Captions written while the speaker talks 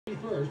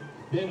21st,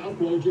 then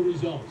upload your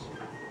results.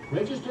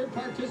 Registered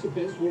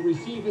participants will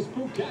receive a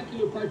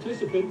Spooktacular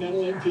Participant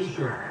medal and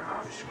t-shirt.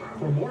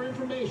 For more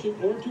information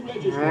or to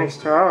register,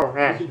 visit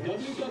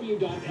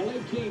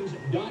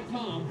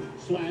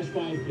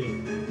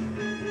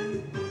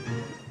www.lakings.com/5K.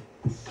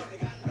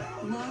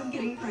 Love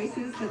getting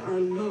prices that are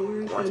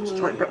lower than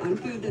low on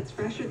food that's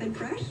fresher than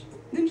fresh?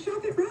 Then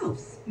shop at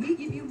Ralph's. We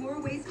give you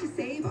more ways to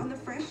save on the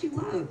fresh you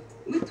love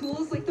with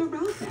tools like the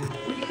Ralph's app,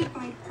 where you can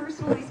find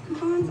personalized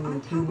coupons on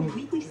top of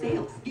weekly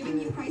sales, giving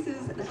you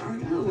prices that are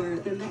lower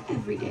than the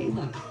everyday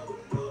low.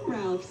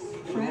 Ralph's,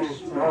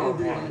 fresh for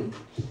everyone.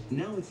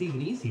 Now it's even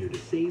easier to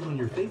save on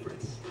your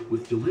favorites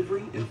with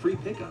delivery and free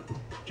pickup.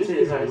 Just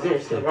visit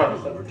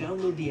Ralphs.com or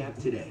download the app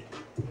today.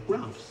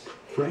 Ralph's,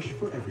 fresh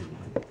for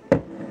everyone.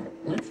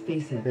 Let's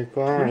face it,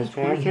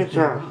 2020 has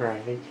been rough.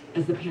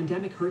 As the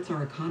pandemic hurts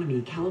our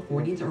economy,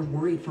 Californians are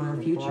worried for our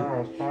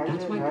future.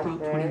 That's why Prop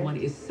 21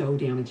 is so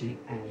damaging.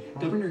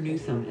 Governor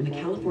Newsom and the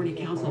California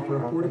Council for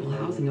Affordable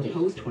Housing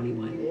oppose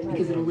 21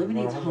 because it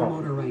eliminates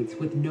homeowner rights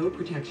with no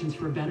protections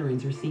for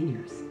veterans or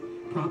seniors.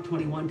 Prop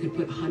 21 could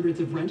put hundreds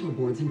of rental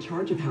boards in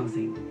charge of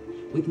housing,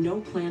 with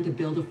no plan to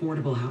build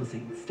affordable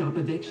housing, stop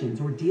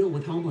evictions, or deal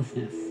with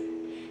homelessness.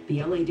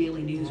 The LA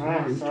Daily News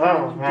warns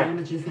 21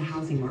 damages the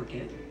housing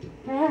market.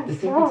 The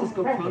San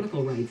Francisco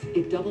Chronicle writes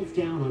it doubles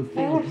down on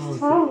failed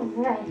policy.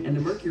 And the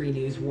Mercury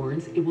News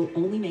warns it will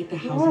only make the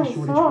housing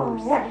shortage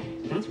worse.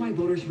 That's why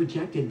voters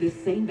rejected this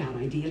same bad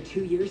idea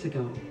 2 years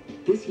ago.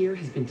 This year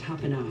has been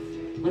tough enough.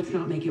 Let's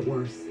not make it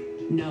worse.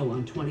 No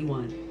on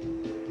 21.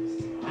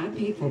 Ad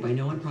paid for by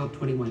No on Prop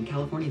 21,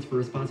 Californians for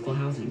Responsible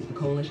Housing, a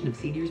coalition of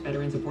seniors,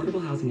 veterans,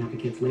 affordable housing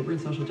advocates, labor and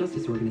social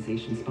justice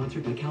organizations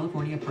sponsored by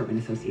California Apartment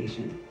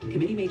Association.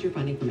 Committee major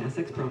funding from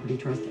Essex Property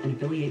Trust and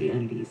affiliated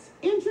entities.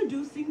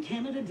 Introducing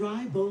Canada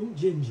Dry Bold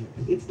Ginger.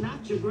 It's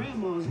not your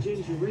grandma's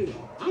ginger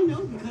ale. I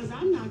know because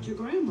I'm not your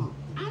grandma.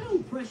 I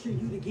don't pressure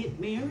you to get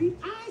married.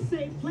 I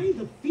say play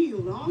the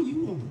field all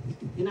you want.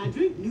 And I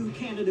drink new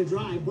Canada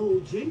Dry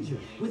Bold Ginger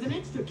with an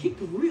extra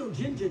kick of real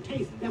ginger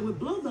taste that would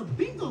blow the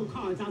bingo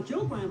cards out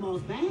your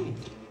grandma's bag.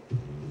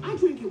 I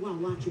drink it while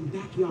watching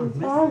backyard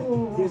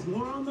wrestling. There's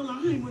more on the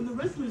line when the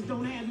wrestlers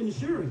don't have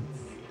insurance.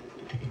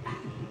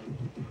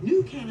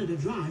 New Canada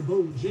Dry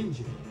Bold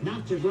Ginger,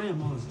 not your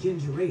grandma's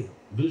ginger ale.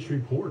 This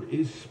report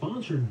is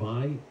sponsored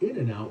by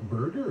In-N-Out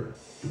Burger.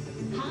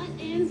 Hot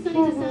and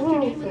sunny this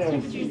afternoon with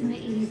temperatures in the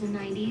 80s and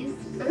 90s.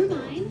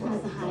 Irvine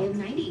has a high of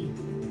 90.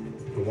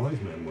 The wise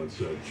man once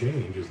said,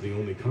 change is the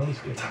only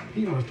constant.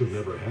 He must have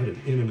never had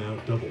an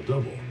In-N-Out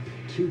double-double.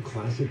 2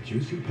 classic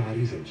juicy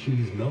patties and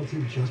cheese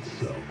melted just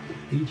so.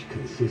 Each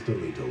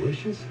consistently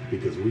delicious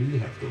because we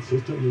have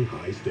consistently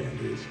high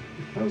standards.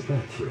 How's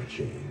that for a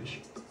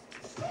change?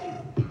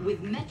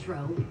 With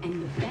Metro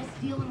and the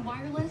best deal in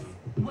wireless,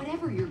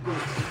 whatever your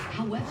goals,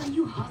 however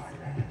you hustle,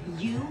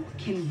 you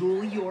can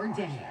rule your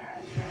day.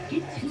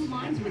 Get 2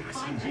 lines with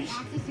 5G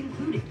access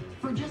included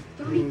for just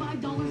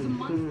 $35 a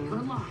month per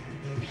line,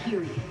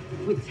 period.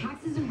 With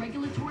taxes and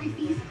regulatory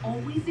fees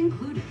always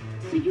included,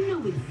 so you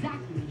know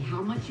exactly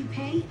how much you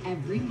pay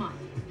every month.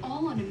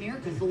 All on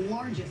America's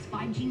largest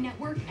 5G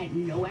network at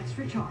no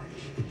extra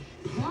charge.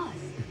 Plus,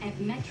 at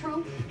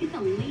Metro, get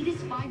the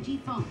latest 5G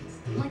phones,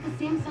 like a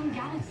Samsung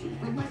Galaxy,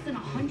 for less than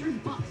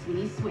 $100 when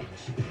you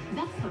switch.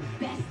 That's the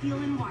best deal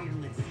in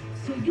wireless,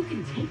 so you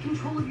can take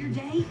control of your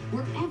day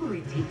wherever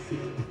it takes you.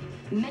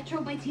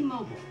 Metro by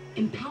T-Mobile,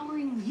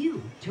 empowering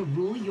you to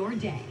rule your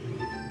day.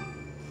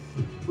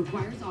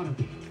 Requires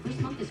autopay.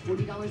 First month is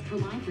 $40 per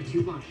line for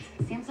 2 lines.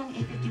 Samsung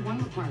A51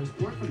 requires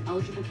port from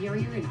eligible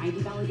carrier and ID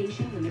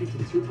validation limited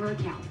to 2 per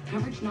account.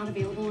 Coverage not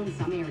available in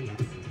some areas.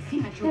 See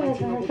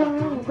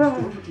metrobytmobile.com for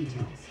store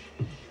details.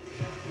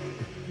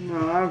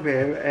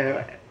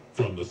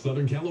 From the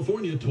Southern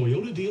California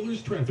Toyota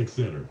Dealers Traffic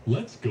Center,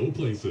 let's go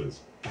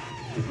places.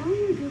 Tell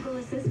your Google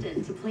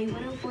Assistant to play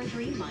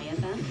 104.3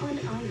 MyFM on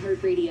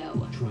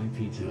iHeartRadio. Try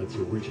Pizza Hut's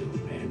original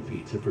pan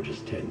pizza for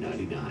just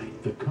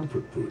 $10.99. The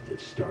comfort food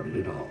that started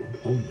it all.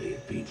 Only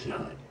at Pizza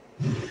Hut.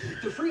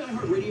 The free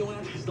iHeartRadio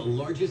app has the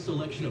largest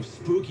selection of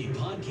spooky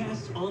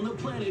podcasts on the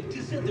planet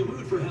to set the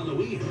mood for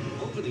Halloween.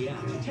 Open the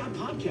app, tap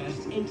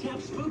podcasts, and tap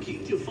spooky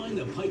to find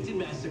the Piketon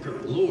Massacre,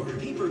 Lore,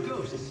 Paper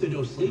Ghosts, the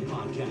No Sleep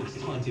Podcast,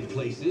 Haunted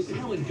Places,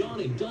 Hell and Gone,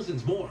 and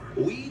dozens more.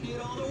 We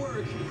did all the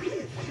work.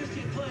 Just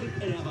hit play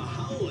and have a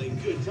howling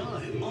good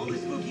time. All the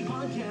spooky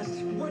podcasts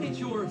right at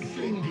your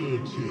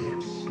fingertips.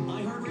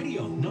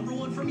 iHeartRadio,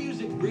 #1 for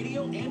music,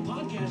 radio, and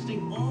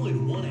podcasting, all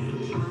in one app.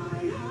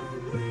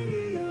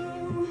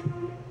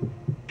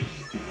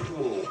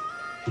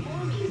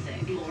 More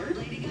music. More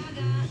Lady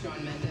Gaga.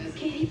 Shawn Mendes.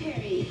 Katy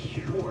Perry.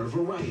 More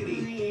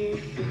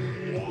variety.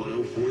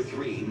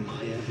 104.3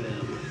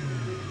 MyFM.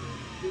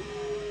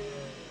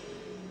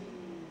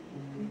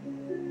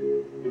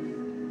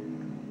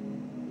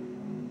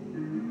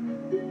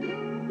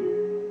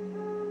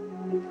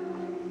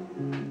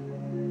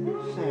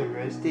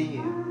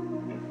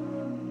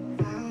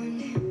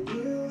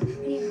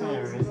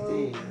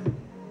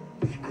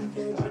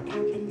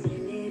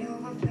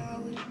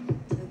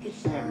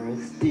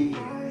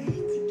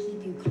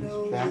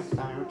 Yes,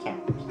 okay.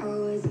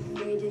 Always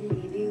afraid to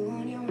leave you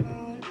on your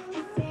own.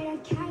 I said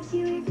I'd catch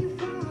you if you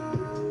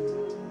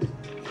fall.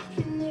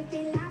 And if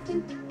they laugh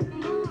and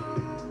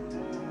more.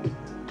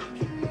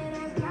 And then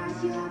I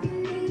got you off your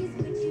knees,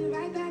 put you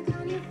right back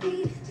on your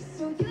feet, just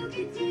so you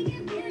can take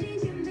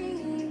advantage of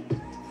me.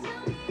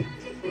 Tell me how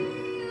you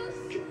feel,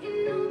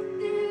 sitting up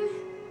there,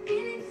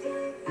 feeling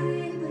too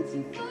high, but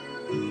you far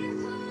away to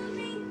hold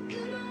me.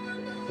 You don't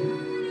want no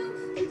one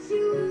who put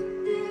you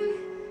up there.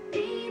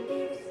 Baby,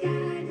 the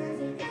sky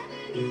doesn't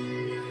ever get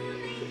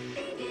lonely.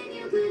 Thinking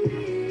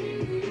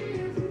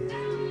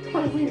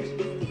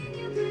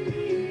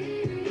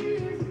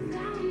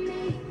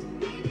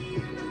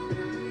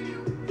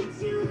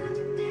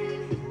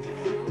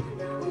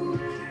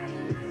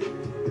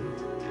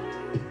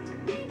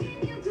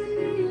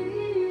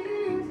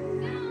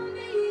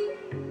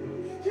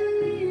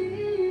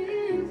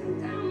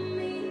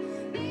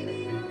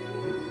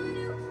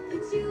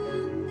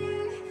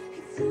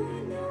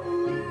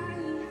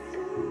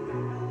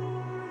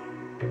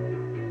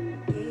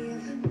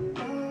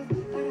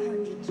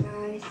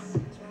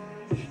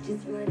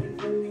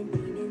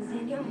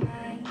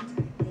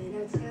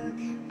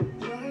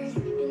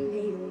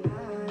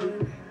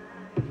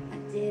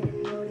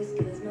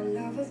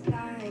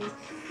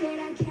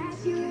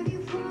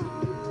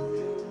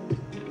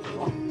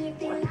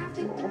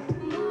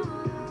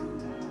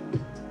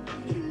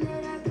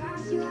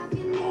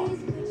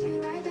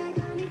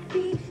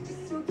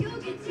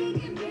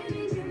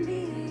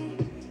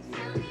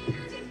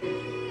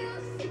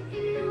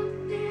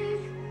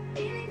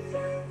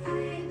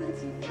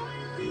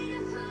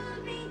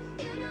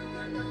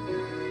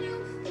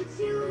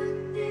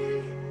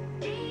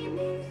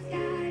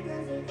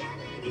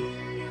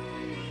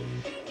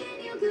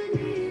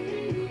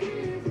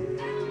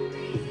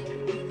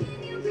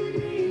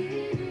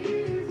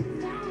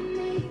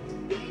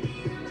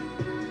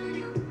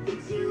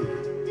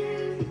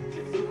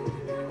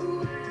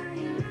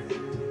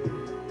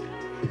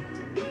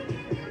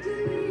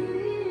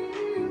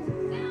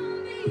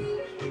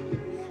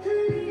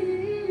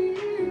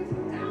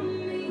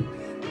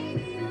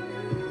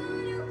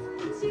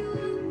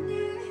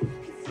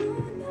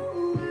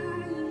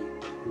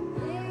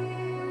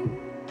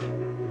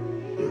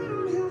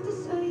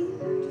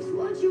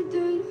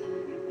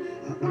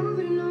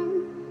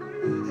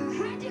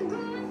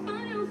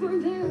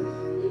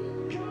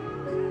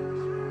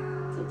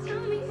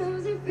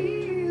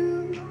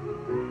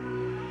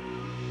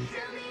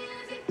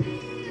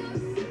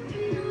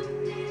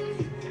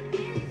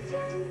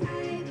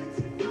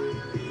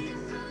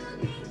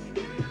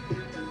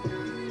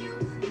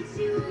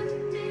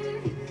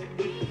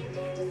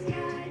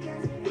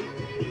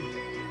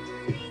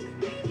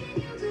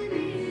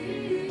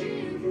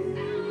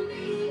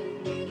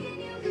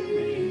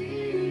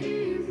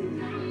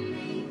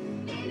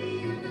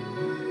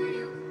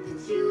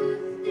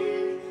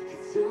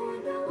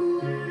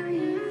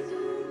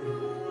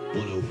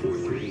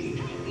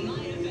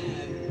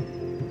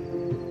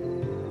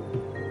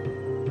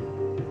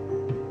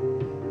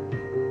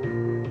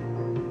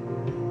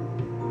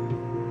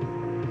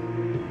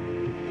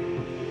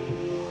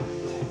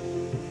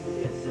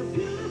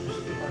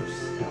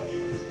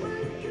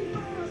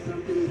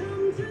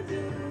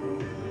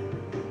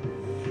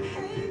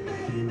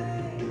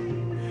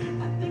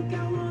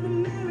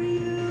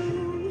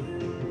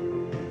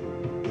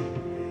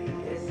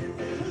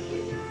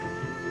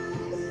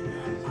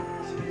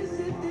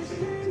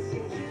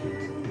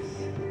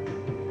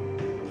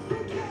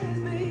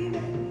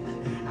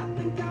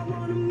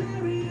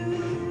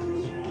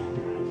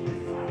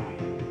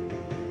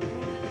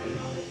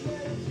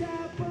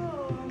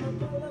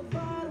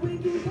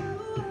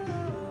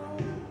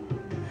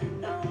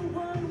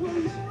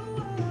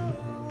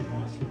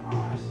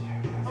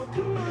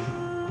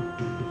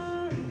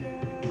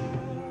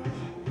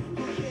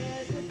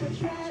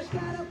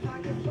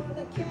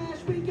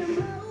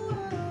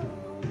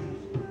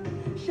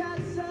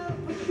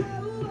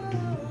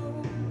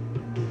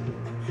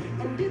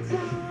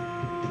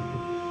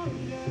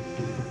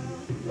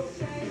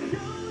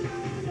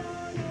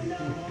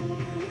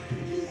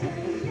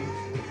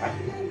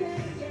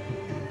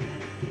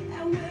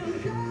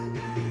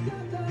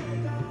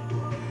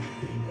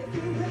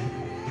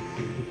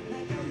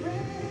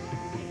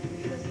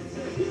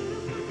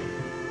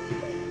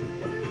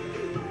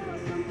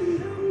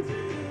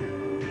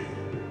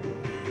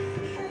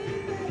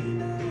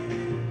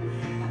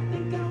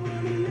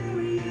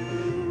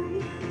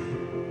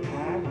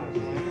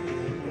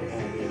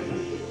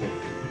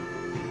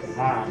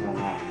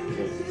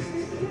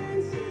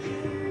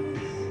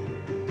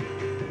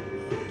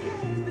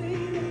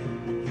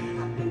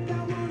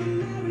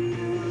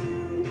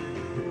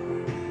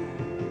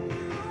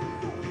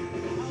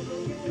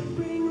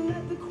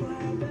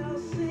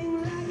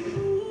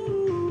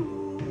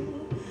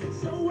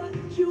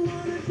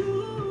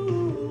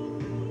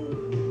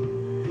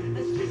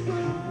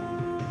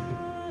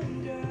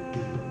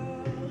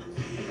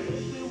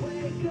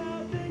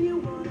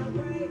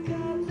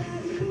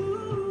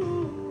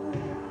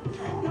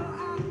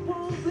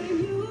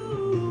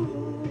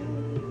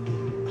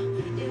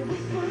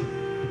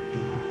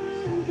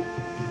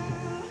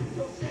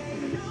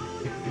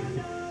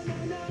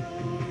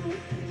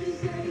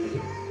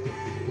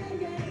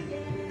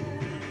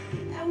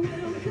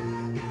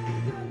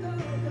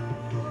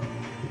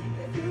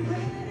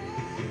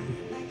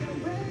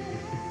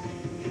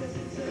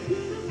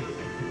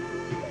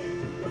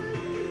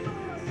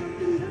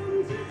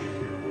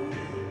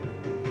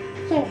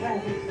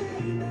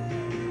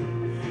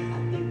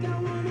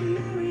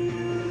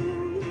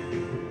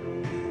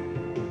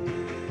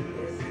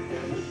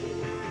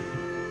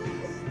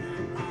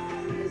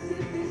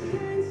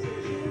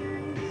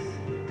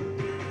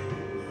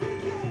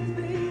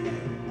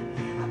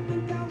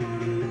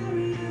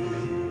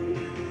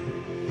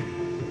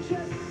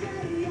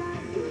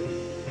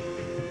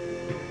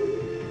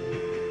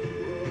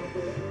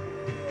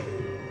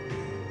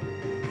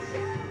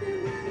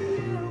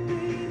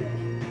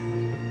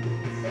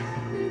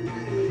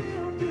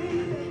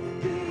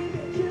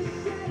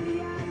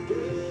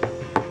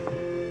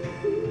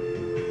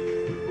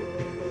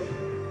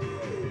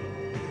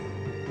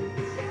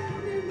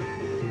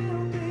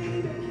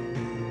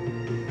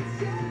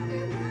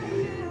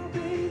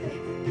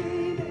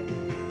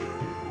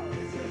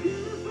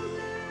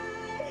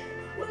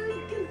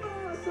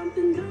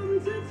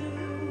to do.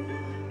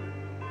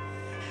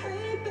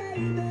 Hey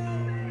baby,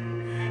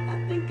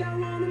 I think I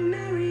wanna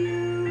marry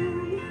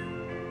you.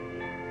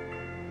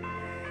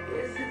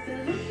 Is it the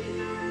look in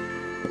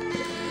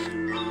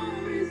your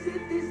eyes, or is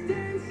it this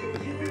dancing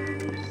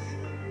juice?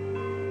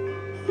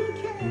 Who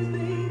cares,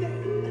 baby?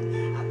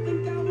 I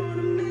think I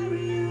wanna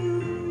marry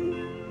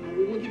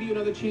you. We'll give you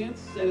another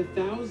chance at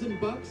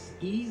 $1,000.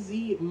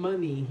 Easy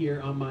money here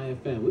on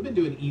MyFM. We've been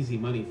doing easy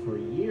money for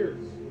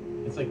years.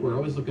 It's like we're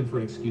always looking for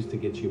an excuse to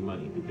get you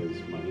money because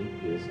money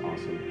is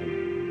awesome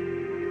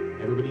and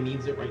everybody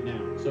needs it right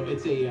now. So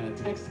it's a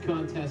text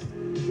contest.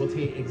 We'll tell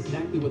you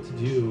exactly what to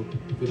do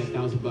for that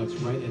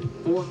 $1,000 right at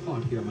 4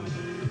 o'clock here on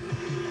MyFM.